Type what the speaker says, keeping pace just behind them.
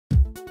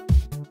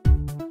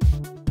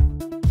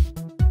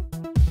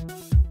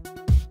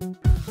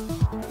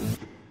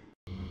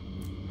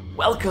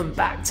Welcome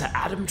back to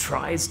Adam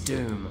Tries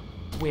Doom.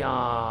 We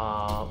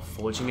are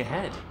forging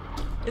ahead.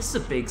 This is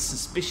a big,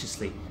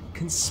 suspiciously,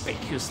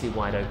 conspicuously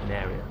wide open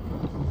area.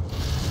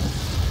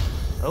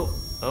 Oh,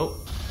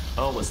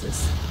 what's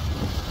this?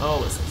 Oh,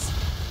 what's this?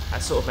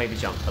 That sort of made me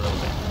jump a little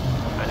bit.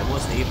 And it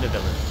wasn't even a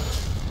villain.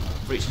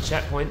 Reached a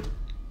checkpoint,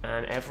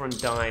 and everyone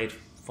died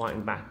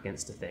fighting back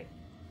against a thing.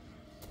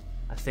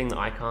 A thing that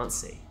I can't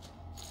see.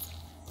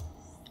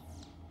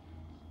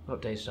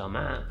 Updated our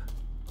map.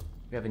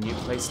 We have a new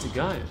place to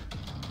go.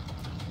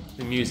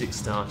 The music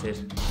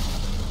started.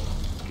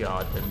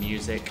 God, the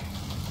music.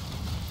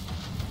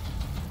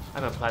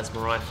 I have a plasma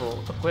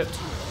rifle equipped.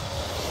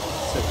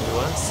 So it could be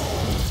worse.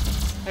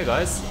 Hey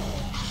guys,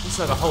 this is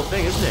like a whole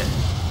thing, isn't it?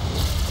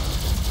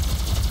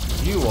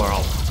 You are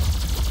a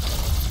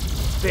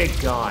big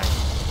guy.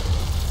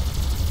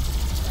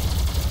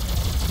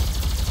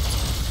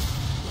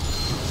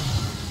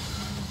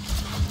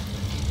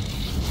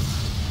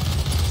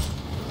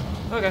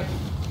 Okay.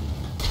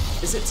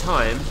 Is it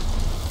time?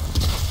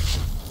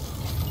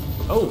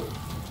 Oh!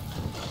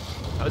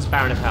 That was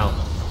Baron of Hell.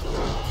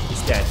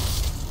 He's dead.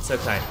 It's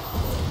okay.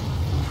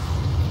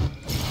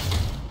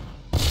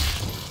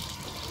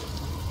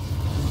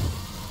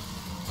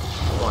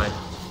 Fine.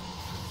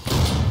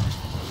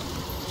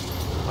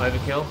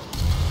 Overkill?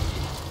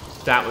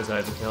 That was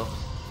overkill.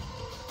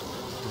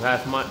 Do I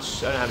have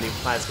much? I don't have any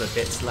plasma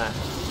bits left.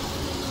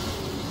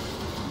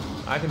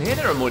 I can hear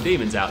there are more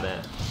demons out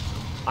there.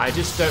 I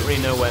just don't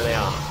really know where they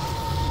are.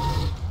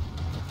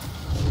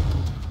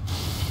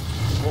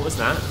 What was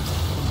that?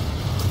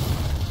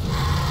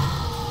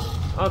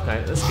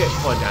 Okay, let's get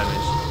quad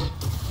damage.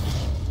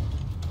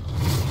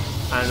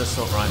 And an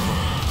assault rifle.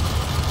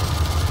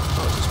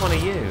 Oh, it's just one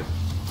of you.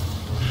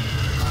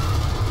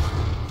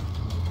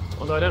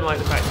 Although I don't like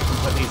the fact that you can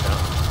put these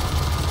out.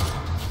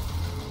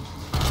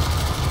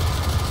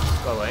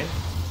 Go away.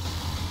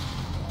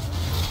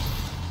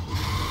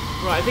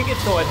 Right, I think it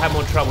thought I'd have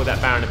more trouble with that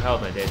Baron of Hell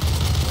than I did.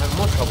 I have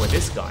more trouble with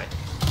this guy.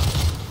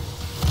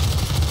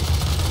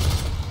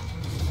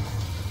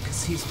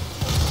 Because he's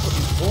put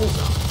these walls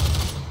up.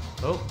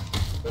 Oh.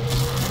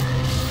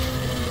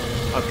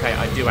 Okay,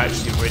 I do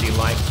actually really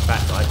like the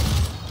fact that I can...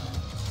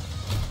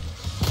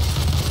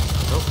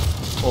 Oh,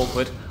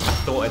 awkward. I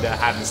thought I'd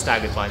have him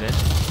staggered by then.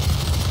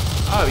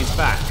 Oh, he's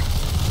back.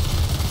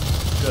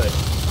 Good.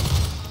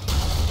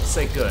 I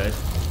say good.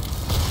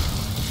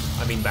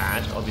 I mean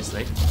bad,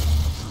 obviously.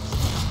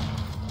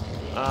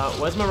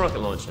 Where's my rocket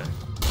launcher?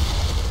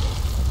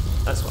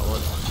 That's what I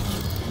want.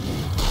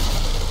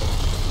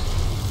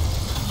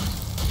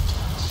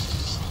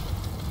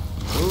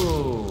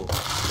 Ooh.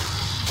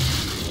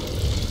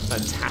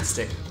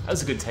 Fantastic. That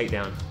was a good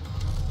takedown.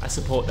 I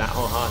support that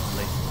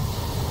wholeheartedly.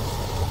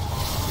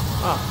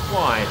 Ah,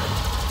 why?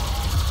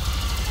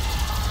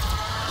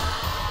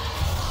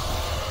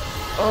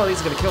 Oh,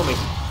 these are gonna kill me.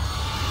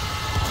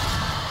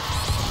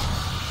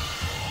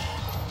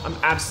 I'm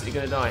absolutely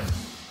gonna die.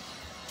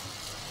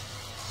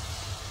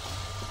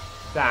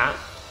 That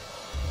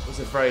was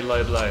a very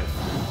low blow.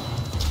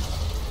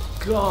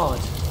 God.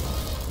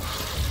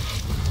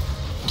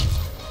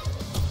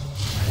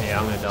 Yeah,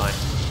 I'm gonna die.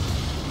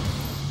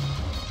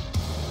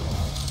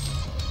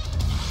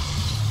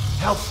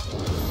 Help!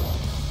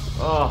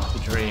 Oh, the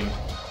dream.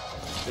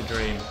 The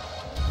dream.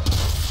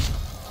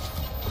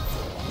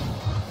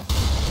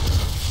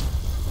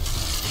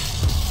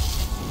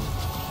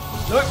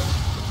 No!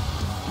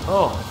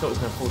 Oh, I thought it was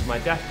gonna fall to my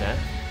death there.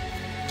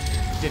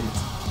 It didn't.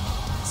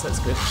 So that's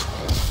good.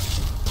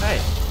 Hey,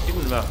 you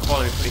can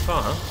follow me pretty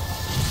far, huh?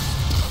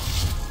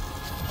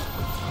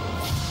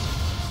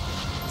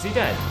 Is he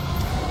dead?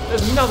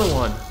 There's another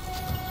one!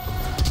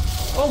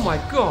 Oh my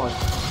god!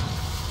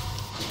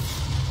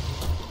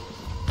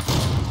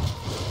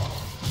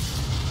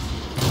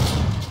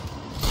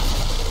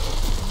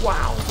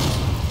 Wow!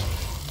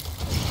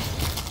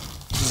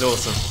 This is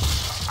awesome.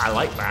 I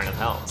like Baron of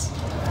Hells.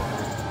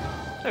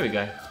 There we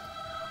go.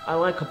 I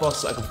like a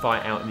boss that I can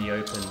fight out in the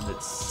open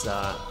that's,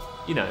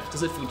 you know,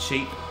 does it feel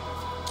cheap?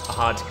 A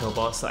hard to kill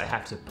boss that I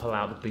have to pull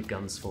out the big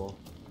guns for.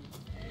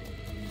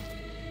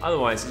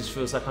 Otherwise, it just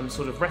feels like I'm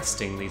sort of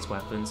resting these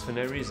weapons for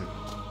no reason.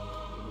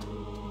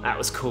 That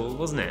was cool,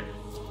 wasn't it?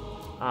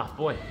 Ah,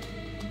 boy.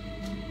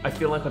 I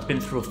feel like I've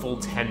been through a full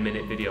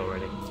 10-minute video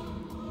already.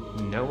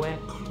 Nowhere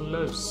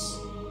close.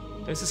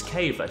 There's this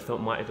cave that I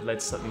thought might have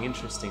led to something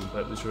interesting,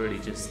 but it was really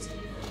just...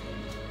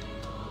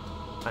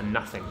 a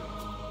nothing.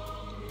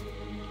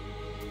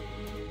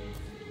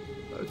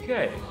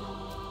 Okay.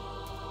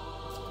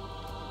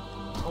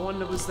 I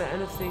wonder, was there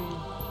anything...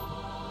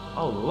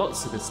 Oh,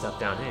 lots of good stuff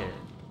down here.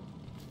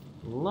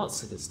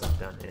 Lots of good stuff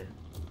down here.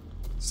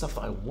 Stuff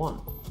that I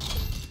want.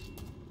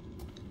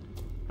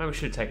 Maybe we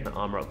should have taken an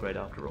armor upgrade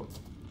after all.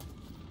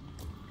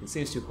 It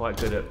seems to be quite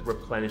good at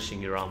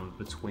replenishing your armor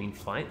between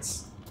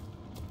fights.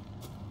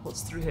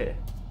 What's through here?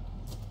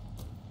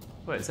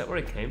 Wait, is that where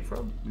it came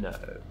from? No.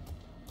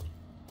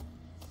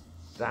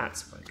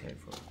 That's where it came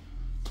from.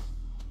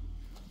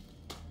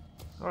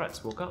 Alright,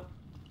 let's walk up.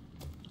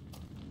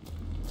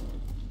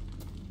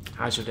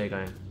 How's your day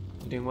going?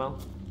 You doing well?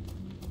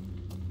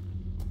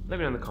 Let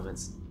me know in the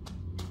comments.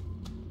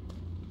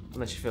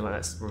 Unless you feel like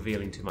that's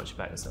revealing too much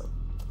about yourself.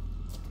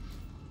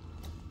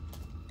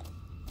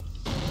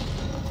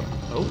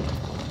 Oh.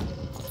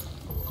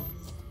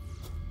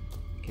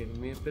 Giving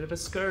me a bit of a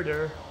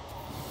skirter.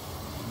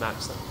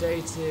 Maps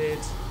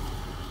updated.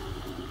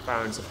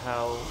 Barons of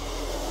Hell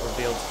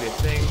revealed to be a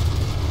thing.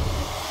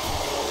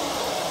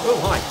 Oh,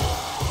 hi.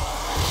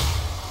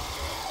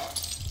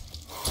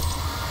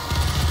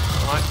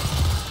 Alright.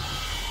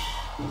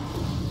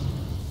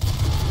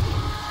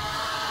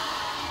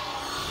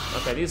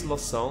 Okay, these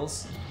lost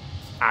souls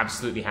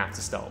absolutely have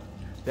to stop.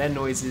 Their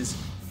noises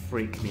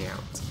freak me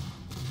out.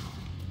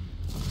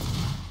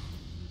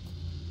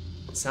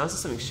 It sounds like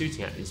something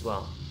shooting at me as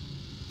well.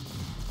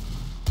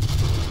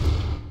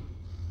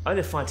 Oh,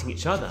 they're fighting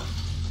each other.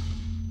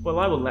 Well,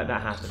 I will let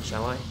that happen,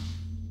 shall I?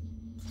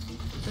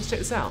 Let's check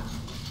this out.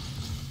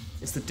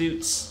 It's the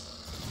Dutes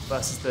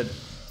versus the...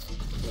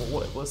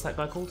 What's that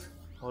guy called?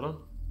 Hold on.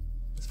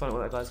 Let's find out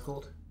what that guy's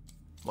called.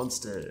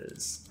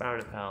 Monsters.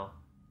 Baron of Hell.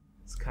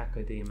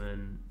 Skako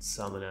Demon.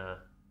 Summoner.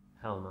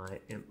 Hell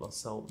Knight. Imp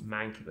Lost Soul.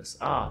 Mancubus.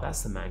 Ah,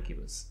 that's the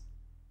Mancubus.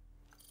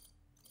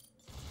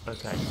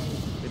 Okay.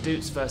 The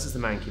Dutes versus the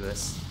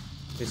Mancubus.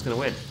 Who's going to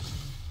win?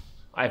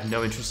 I have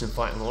no interest in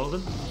fighting all of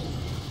them.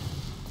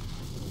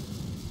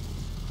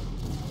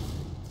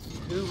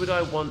 Who would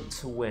I want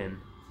to win?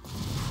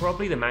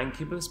 Probably the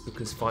Mancubus,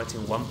 because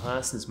fighting one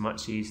person is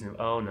much easier than...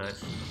 Oh no.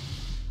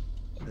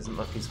 It doesn't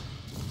look as...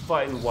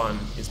 Fighting one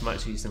is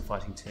much easier than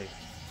fighting two.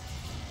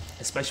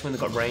 Especially when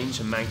they've got range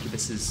and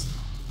Mancubus's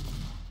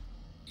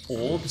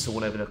orbs, or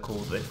whatever they're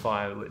called, that he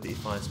fires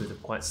with, are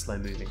quite slow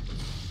moving.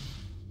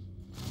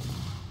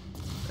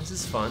 This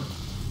is fun.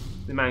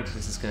 The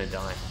Mancubus is going to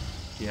die.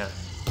 Yeah.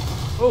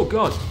 Oh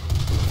god!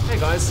 Hey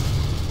guys!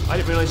 I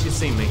didn't realise you'd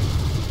seen me.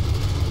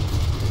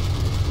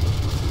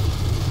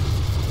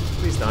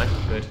 Please die.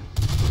 Good.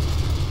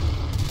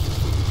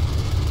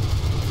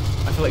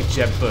 I feel like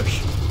Jeb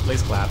Bush.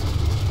 Please clap.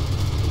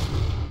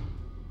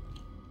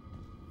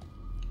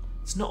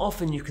 It's not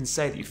often you can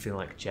say that you feel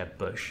like Jeb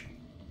Bush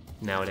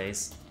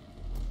nowadays.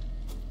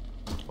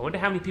 I wonder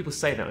how many people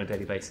say that on a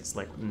daily basis,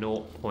 like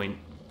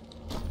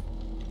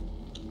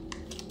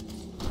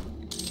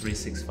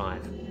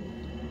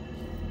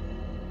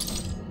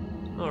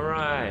 0.365.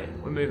 Alright,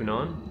 we're moving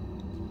on.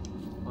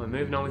 We're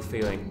moving on with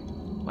feeling.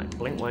 Like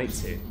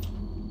Blink-182.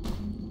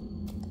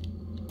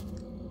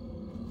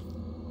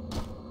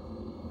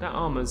 That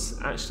armor's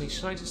actually,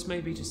 should I just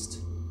maybe just...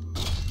 I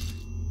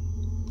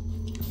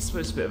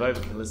suppose it's a bit of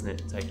overkill, isn't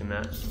it, taking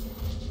that?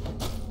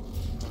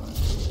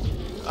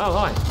 Oh,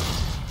 hi!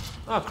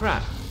 Oh,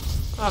 crap!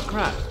 Oh,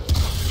 crap!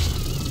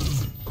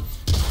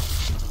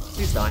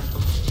 Please die.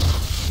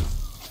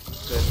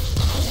 Good.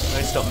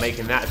 Don't stop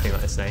making that thing,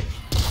 like I say.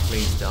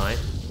 Please die.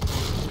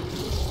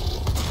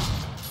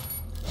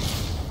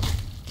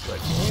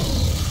 Good.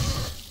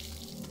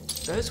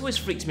 Those always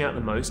freaked me out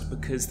the most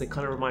because they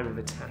kind of remind me of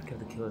Attack of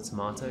the Killer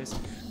Tomatoes.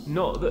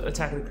 Not that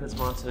Attack of the Killer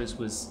Tomatoes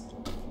was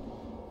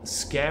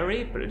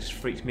scary, but it just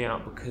freaked me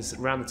out because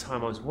around the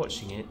time I was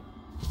watching it,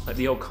 like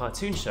the old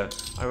cartoon show,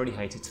 I really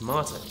hated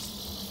tomatoes.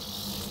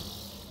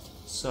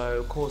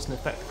 So cause and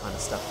effect kind of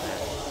stuff there.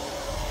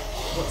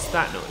 What's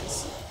that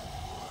noise?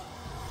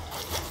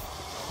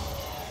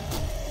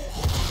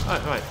 Oh,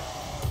 right.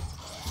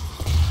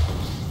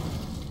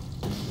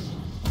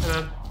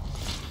 Hang on.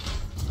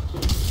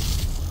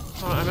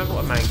 Oh, I remember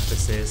what a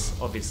Mancubus is,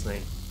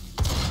 obviously.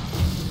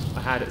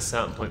 I had at a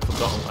certain point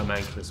forgotten what a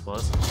Mancubus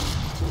was.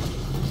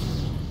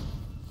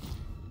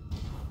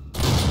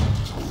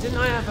 Didn't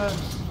I have a...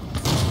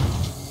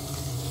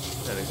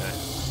 There we go.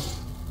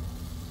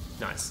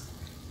 Nice.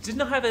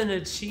 Didn't I have an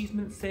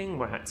achievement thing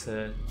where I had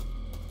to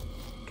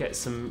get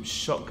some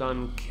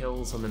shotgun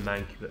kills on the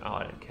Mancubus? Oh,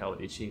 I don't care what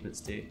the achievements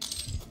do.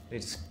 They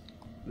just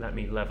let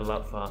me level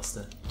up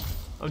faster.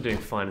 I'm doing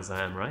fine as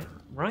I am, right?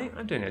 Right?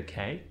 I'm doing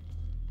okay.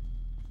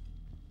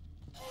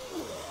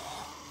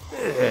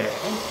 This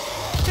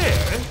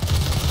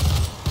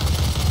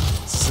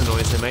is the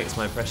noise it makes,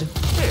 my impression.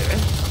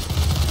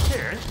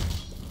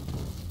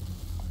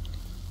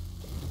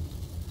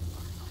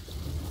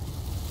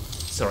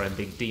 Sorry, I'm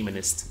being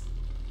Demonist.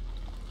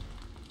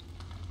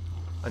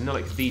 I'm not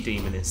like the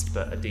Demonist,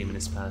 but a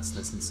Demonist person,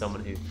 as in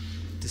someone who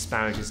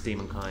disparages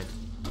demonkind.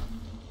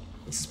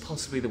 This is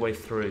possibly the way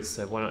through,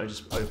 so why don't I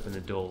just open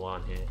the door while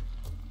I'm here?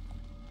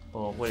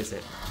 Or what is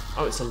it?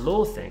 Oh, it's a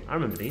lore thing. I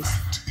remember these.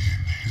 And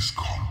in his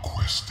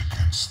conquest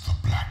against the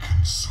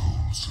blackened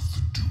souls of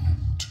the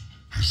doomed,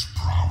 his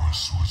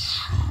prowess was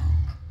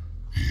shown.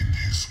 In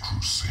his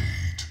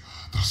crusade,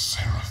 the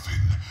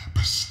Seraphim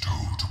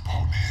bestowed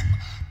upon him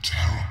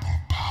terrible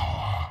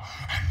power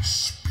and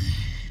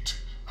speed,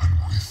 and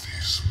with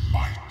his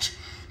might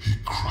he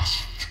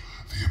crushed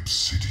the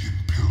obsidian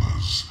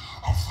pillars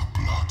of the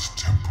blood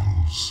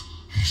temples.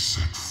 He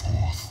set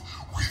forth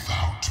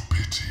without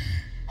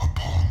pity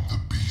upon the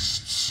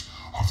beasts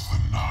of the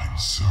 9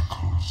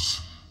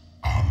 circles,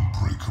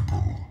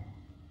 unbreakable,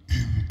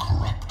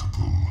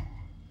 incorruptible,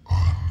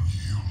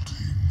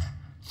 unyielding.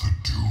 The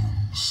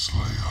Doom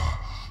Slayer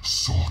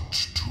sought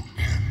to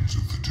end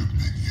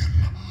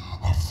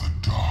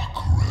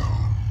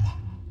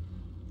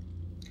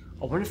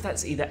wonder if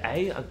that's either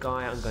a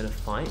guy I'm going to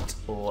fight,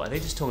 or are they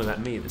just talking about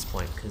me at this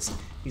point? Because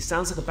he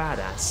sounds like a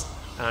badass,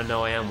 and I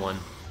know I am one.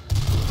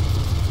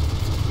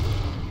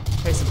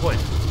 Case in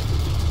point.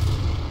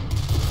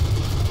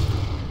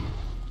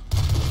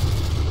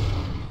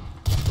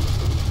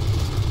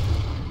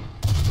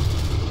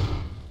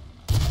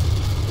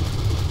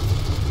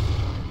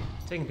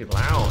 Taking people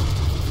out.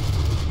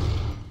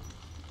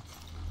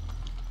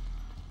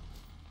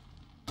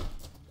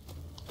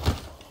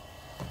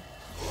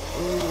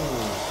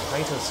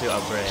 Plato suit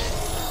upgrade.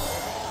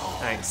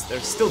 Thanks.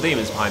 There's still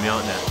demons behind me,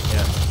 aren't there?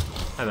 Yeah.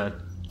 Hi, man.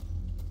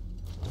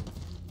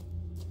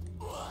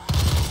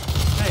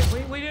 Hey,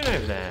 what are you doing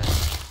over there?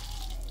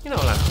 You're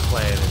not allowed to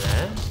play over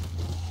there.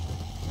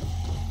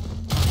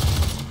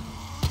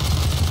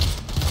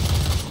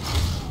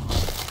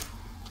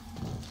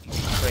 You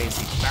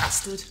crazy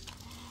bastard.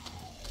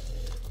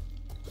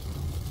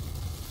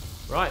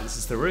 Right, this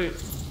is the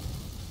route.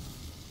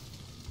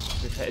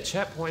 We've hit a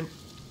checkpoint.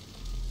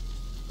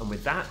 And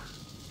with that,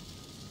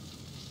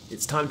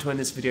 it's time to end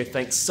this video.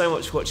 Thanks so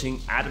much for watching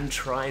Adam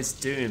Tries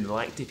Doom.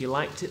 Liked if you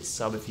liked it,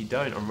 sub if you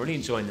don't. I'm really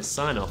enjoying this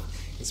sign-off.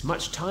 It's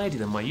much tidier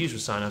than my usual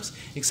sign-offs,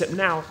 except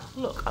now,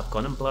 look, I've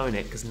gone and blown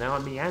it, because now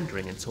I'm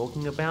meandering and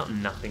talking about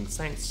nothing.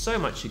 Thanks so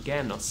much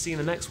again. I'll see you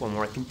in the next one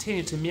where I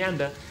continue to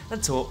meander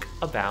and talk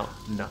about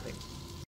nothing.